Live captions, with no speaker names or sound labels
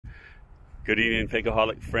Good evening,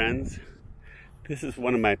 Fakeaholic friends. This is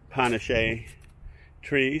one of my Panachee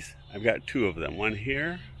trees. I've got two of them, one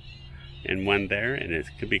here and one there, and it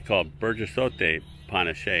could be called Bordissot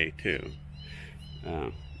Blanca too.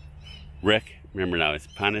 Rick, remember now, it's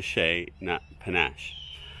Panachee, not Panache.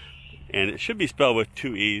 And it should be spelled with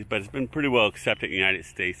two E's, but it's been pretty well accepted in the United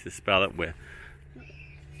States to spell it with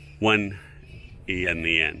one E in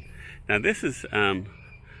the end. Now this is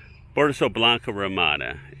Bordissot Blanca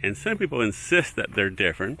Rimada, and some people insist that they're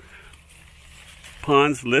different.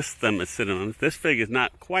 Ponds list them as synonyms. This fig is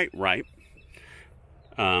not quite ripe,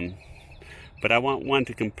 but I want one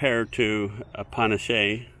to compare to a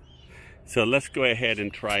Panachee, so let's go ahead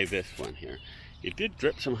and try this one here. It did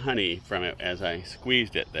drip some honey from it as I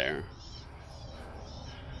squeezed it there.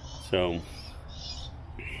 So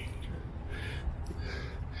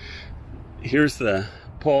here's the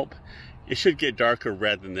pulp. It should get darker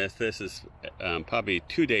red than this. This is probably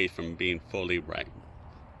 2 days from being fully ripe.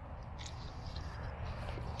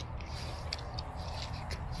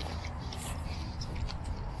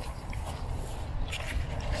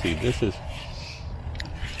 See, this is,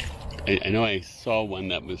 I know I saw one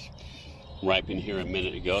that was ripe in here a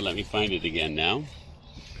minute ago. Let me find it again now.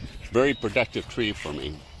 Very productive tree for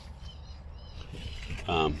me.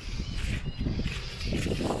 Down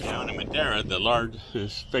in Madeira, the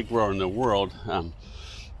largest fig grower in the world,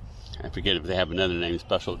 I forget if they have another name,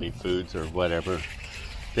 Specialty Foods or whatever,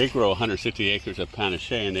 they grow 160 acres of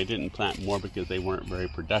Panachee, and they didn't plant more because they weren't very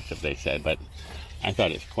productive, they said, but I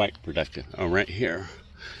thought it's quite productive. Oh, right here.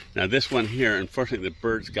 Now this one here, unfortunately the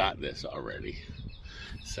birds got this already,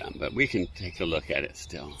 but we can take a look at it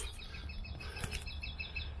still.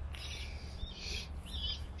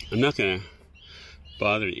 I'm not going to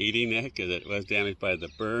bother eating it because it was damaged by the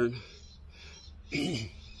bird.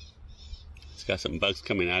 It's got some bugs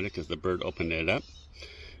coming out of it because the bird opened it up,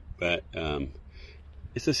 but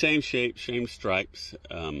it's the same shape, same stripes,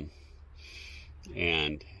 and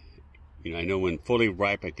you know, I know when fully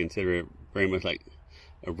ripe I consider it very much like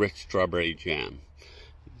a rich strawberry jam.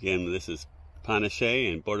 Again, this is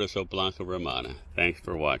Panachee and Bordissot Blanca Rimada. Thanks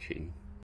for watching.